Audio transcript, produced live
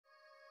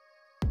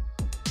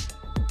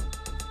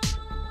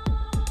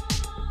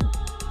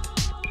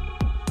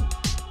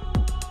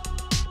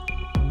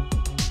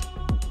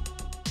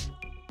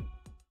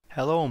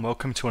Hello and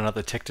welcome to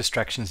another Tech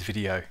Distractions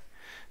video.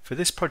 For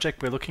this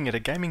project we're looking at a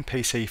gaming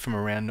PC from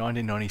around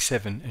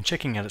 1997 and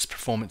checking out its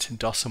performance in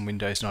DOS and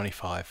Windows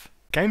 95.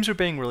 Games were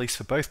being released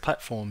for both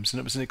platforms and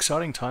it was an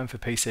exciting time for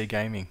PC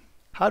gaming.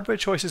 Hardware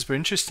choices were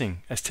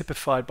interesting, as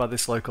typified by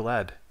this local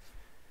ad.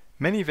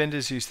 Many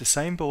vendors used the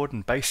same board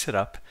and base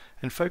setup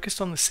and focused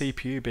on the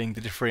CPU being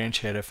the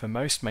differentiator for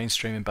most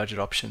mainstream and budget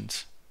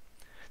options.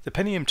 The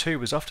Pentium 2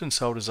 was often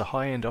sold as a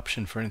high-end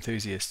option for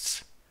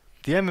enthusiasts.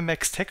 The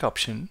MMX Tech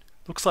option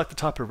looks like the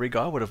type of rig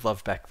I would have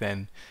loved back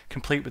then,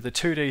 complete with a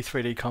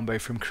 2D-3D combo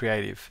from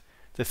Creative,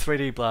 the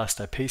 3D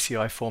Blaster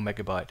PCI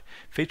 4MB,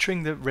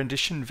 featuring the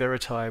Rendition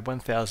Veriti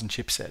 1000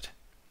 chipset.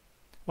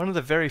 One of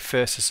the very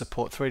first to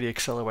support 3D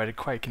accelerated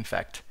Quake, in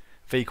fact,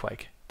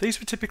 vQuake. These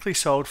were typically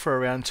sold for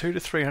around $200 to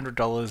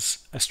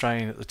 $300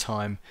 Australian at the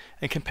time,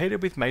 and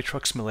competed with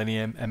Matrox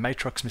Millennium and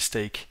Matrox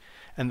Mystique,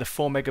 and the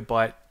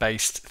 4MB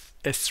based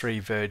S3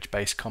 Verge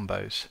based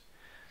combos.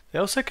 They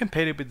also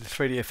competed with the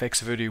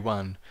 3DFX Voodoo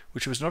 1,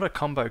 which was not a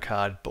combo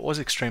card but was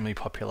extremely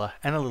popular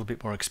and a little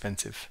bit more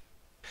expensive.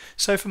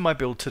 So for my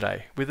build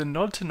today, with a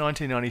nod to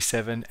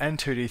 1997 and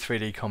 2D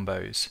 3D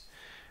combos,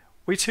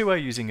 we too are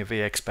using a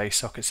VX based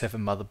Socket 7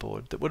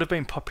 motherboard that would have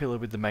been popular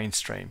with the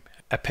mainstream,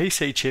 a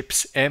PC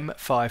Chips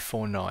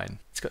M549.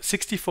 It's got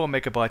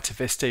 64MB of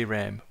SD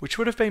RAM, which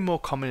would have been more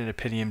common in a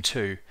Pentium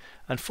 2.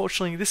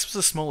 Unfortunately, this was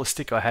the smallest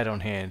stick I had on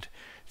hand.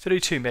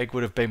 32MB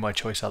would have been my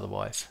choice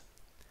otherwise.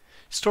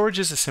 Storage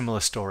is a similar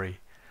story.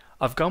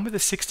 I've gone with a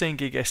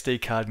 16GB SD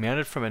card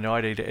mounted from an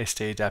ID to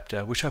SD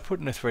adapter, which I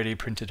put in a 3D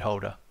printed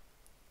holder.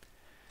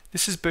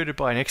 This is booted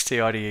by an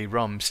XT-IDE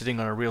ROM sitting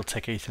on a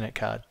Realtek Ethernet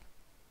card.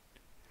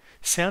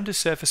 Sound is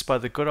surfaced by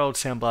the good old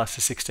Sound Blaster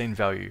 16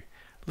 value.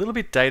 A little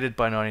bit dated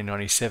by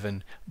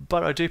 1997,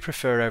 but I do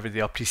prefer over the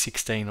Opti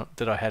 16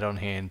 that I had on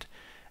hand,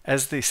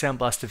 as the Sound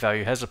Blaster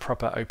value has a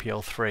proper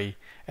OPL3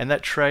 and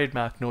that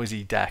trademark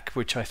noisy DAC,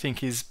 which I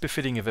think is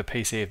befitting of a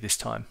PC of this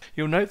time.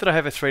 You'll note that I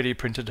have a 3D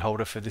printed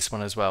holder for this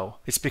one as well.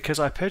 It's because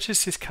I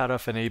purchased this card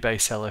off an eBay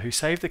seller who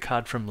saved the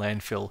card from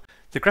landfill.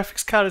 The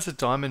graphics card is a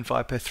Diamond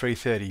Viper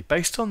 330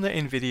 based on the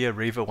Nvidia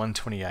Riva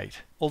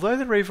 128. Although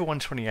the Riva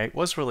 128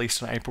 was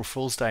released on April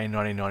Fool's Day in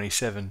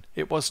 1997,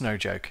 it was no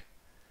joke.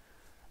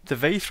 The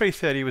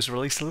V330 was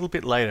released a little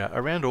bit later,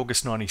 around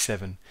August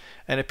 97,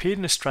 and appeared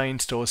in Australian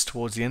stores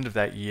towards the end of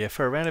that year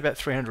for around about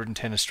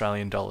 310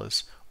 Australian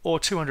dollars, or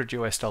 $200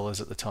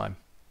 US at the time.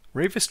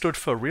 Riva stood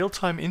for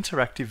Real-Time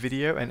Interactive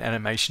Video and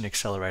Animation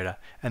Accelerator,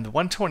 and the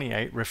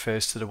 128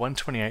 refers to the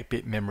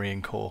 128-bit memory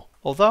and core.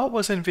 Although it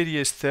was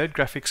Nvidia's third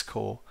graphics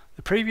core,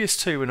 the previous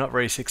two were not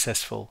very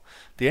successful.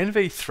 The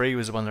NV3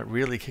 was the one that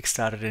really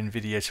kickstarted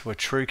Nvidia to a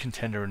true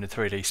contender in the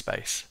 3D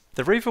space.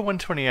 The Riva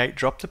 128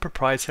 dropped the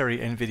proprietary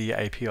Nvidia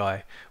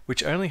API,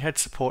 which only had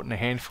support in a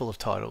handful of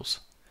titles,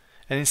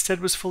 and instead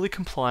was fully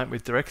compliant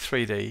with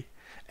Direct3D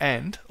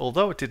and,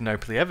 although it didn't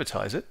openly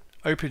advertise it,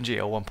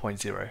 OpenGL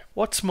 1.0.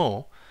 What's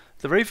more,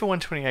 the Riva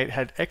 128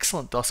 had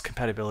excellent DOS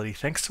compatibility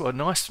thanks to a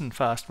nice and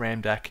fast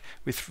RAM DAC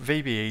with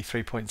VBE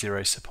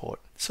 3.0 support.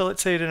 So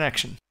let's see it in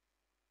action.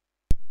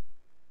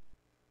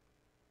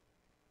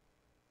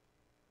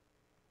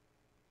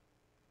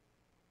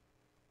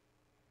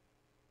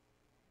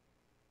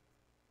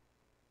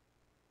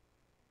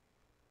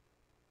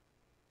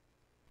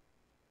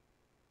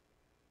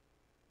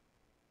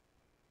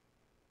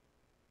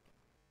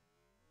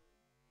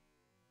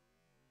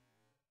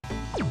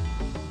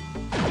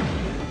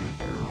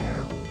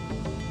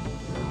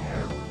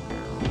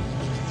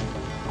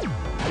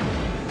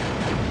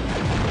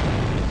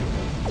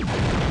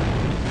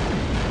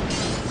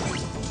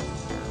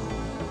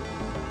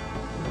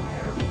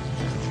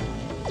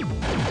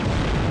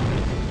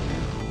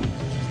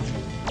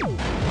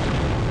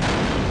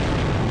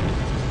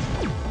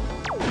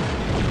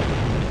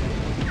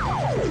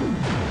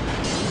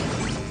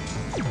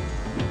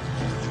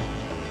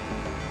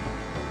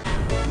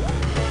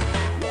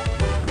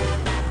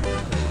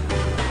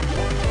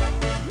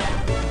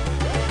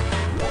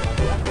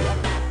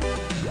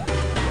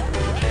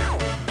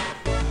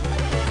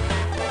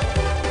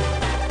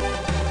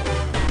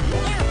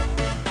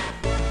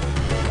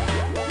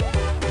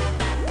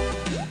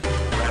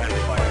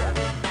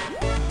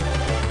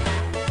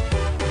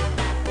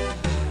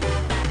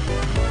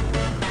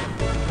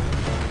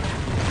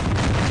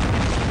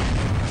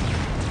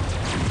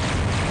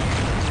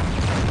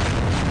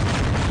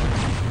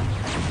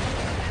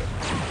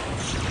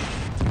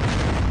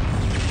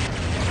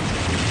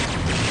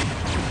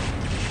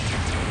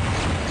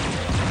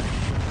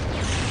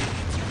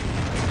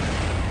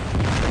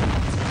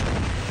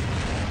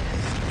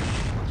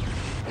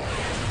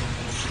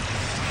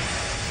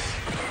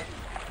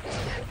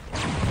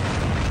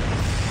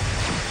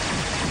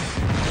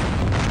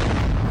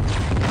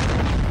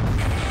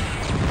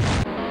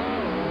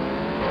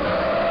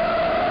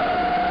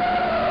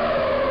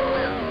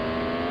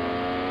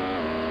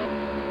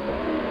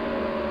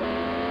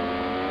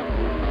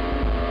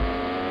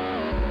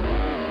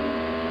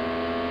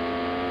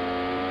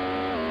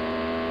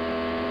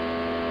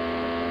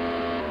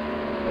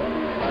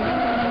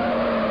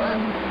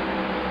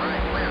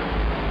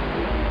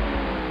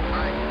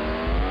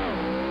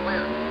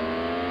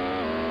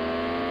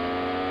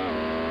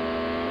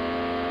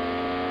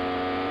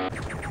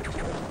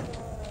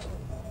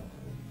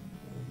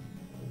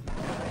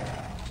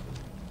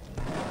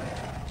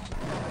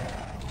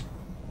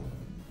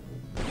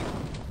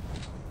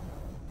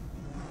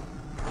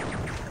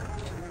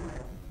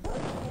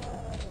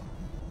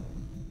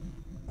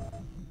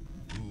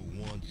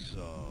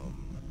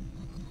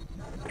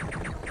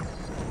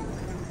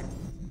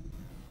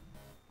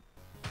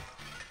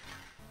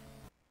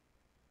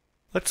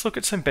 Let's look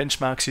at some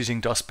benchmarks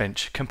using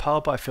DOSBench,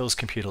 compiled by Phil's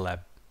Computer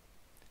Lab.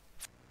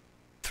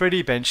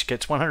 3D Bench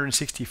gets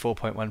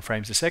 164.1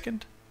 frames a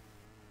second.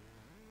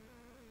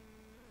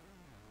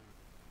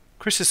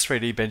 Chris's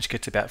 3D Bench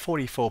gets about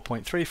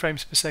 44.3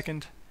 frames per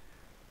second.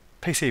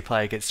 PC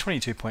Player gets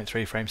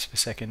 22.3 frames per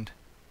second.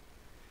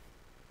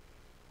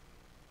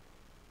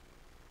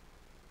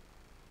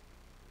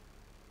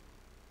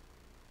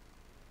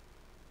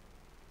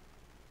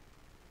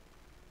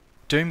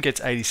 Doom gets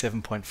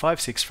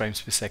 87.56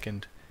 frames per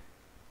second.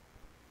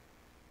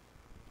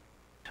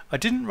 I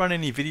didn't run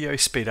any video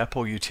speed up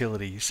or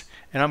utilities,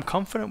 and I'm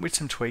confident with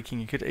some tweaking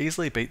you could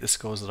easily beat the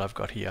scores that I've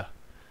got here.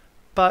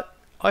 But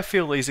I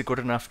feel these are good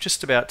enough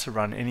just about to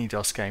run any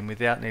DOS game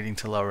without needing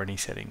to lower any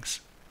settings.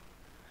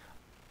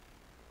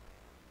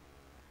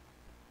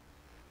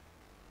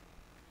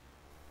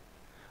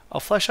 I'll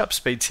flash up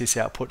SpeedSys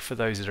output for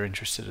those that are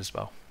interested as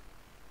well.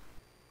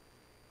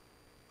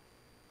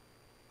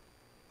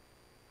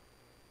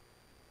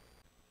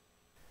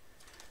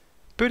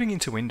 Booting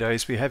into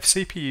Windows, we have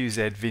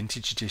CPU-Z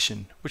Vintage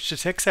Edition, which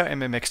detects our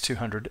MMX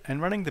 200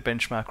 and running the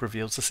benchmark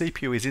reveals the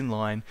CPU is in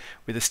line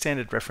with the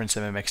standard reference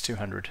MMX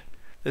 200.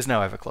 There's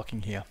no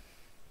overclocking here.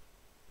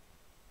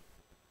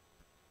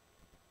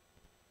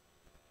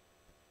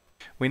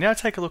 We now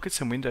take a look at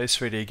some Windows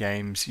 3D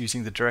games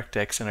using the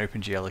DirectX and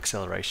OpenGL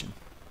acceleration.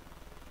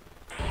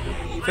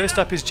 First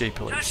up is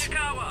G-Police,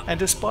 and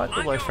despite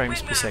the low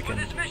frames per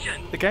second,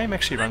 the game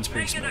actually runs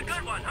pretty smooth.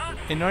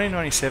 In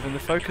 1997 the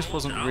focus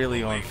wasn't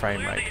really on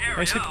frame rate,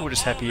 most people were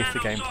just happy if the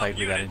game played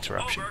without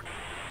interruption.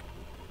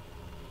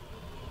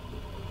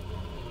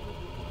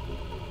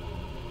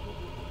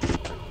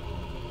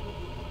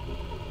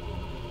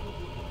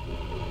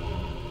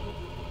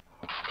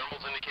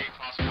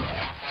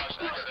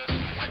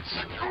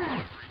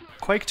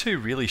 Quake 2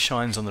 really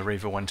shines on the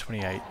Riva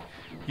 128.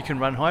 You can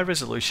run high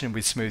resolution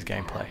with smooth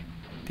gameplay.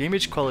 The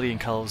image quality and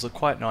colours look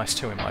quite nice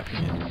too in my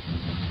opinion.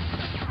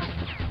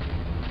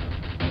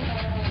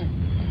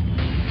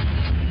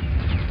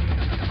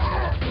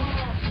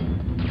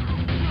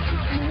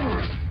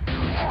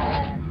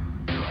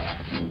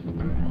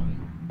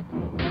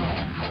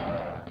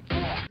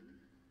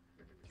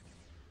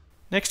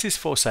 Next is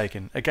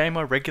Forsaken, a game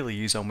I regularly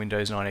use on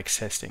Windows 9X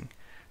testing.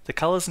 The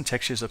colours and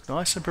textures look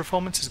nice and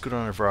performance is good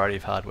on a variety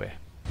of hardware.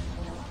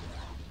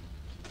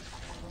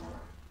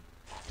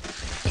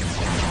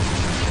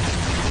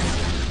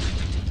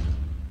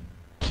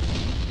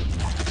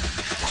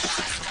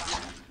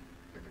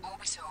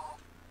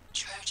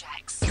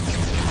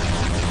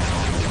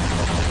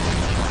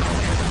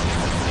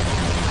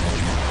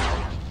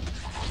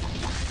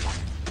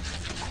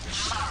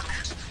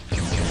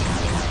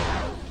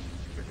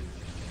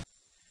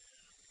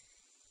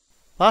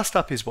 Last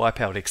up is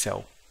Wipeout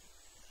XL.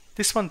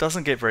 This one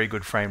doesn't get very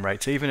good frame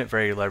rates even at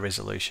very low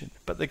resolution,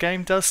 but the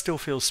game does still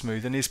feel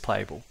smooth and is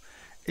playable.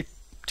 It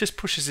just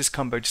pushes this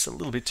combo just a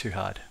little bit too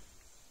hard.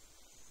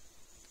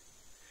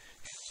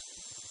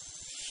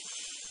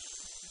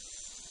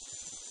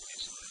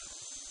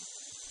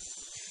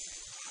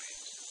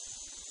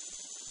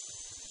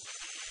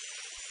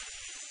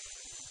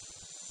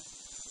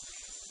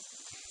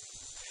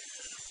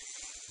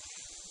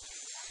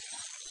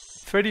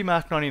 .3D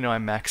Mark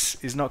 99 Max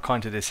is not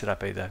kind to their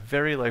setup either,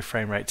 very low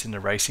frame rates in the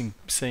racing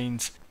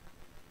scenes.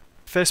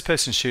 First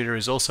person shooter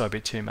is also a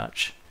bit too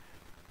much.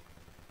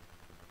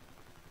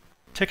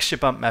 Texture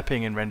bump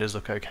mapping and renders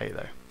look okay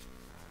though.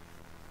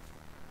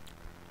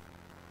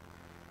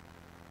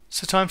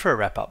 So time for a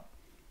wrap up.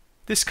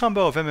 This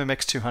combo of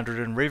MMX 200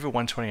 and Riva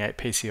 128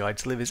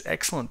 PCI delivers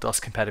excellent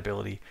DOS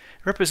compatibility.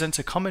 It represents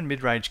a common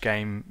mid-range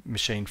game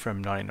machine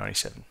from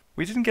 1997.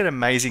 We didn't get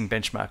amazing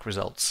benchmark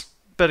results.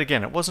 But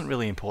again, it wasn't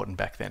really important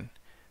back then.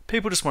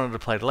 People just wanted to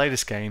play the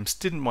latest games,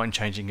 didn't mind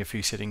changing a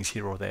few settings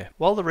here or there.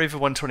 While the Riva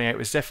 128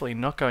 was definitely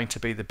not going to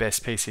be the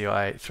best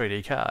PCI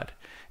 3D card,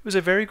 it was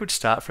a very good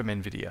start from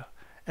Nvidia,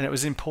 and it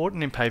was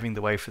important in paving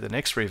the way for the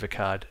next Riva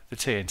card, the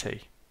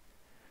TNT.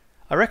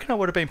 I reckon I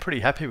would have been pretty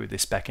happy with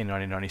this back in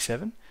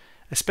 1997,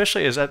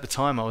 especially as at the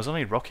time I was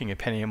only rocking a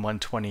Pentium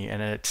 120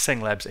 and a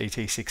Sanglabs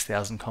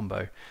ET6000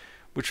 combo,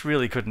 which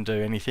really couldn't do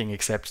anything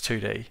except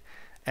 2D,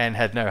 and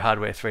had no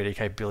hardware 3D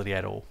capability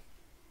at all.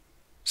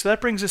 So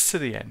that brings us to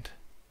the end.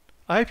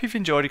 I hope you've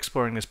enjoyed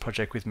exploring this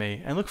project with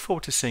me and look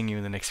forward to seeing you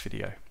in the next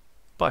video.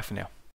 Bye for now.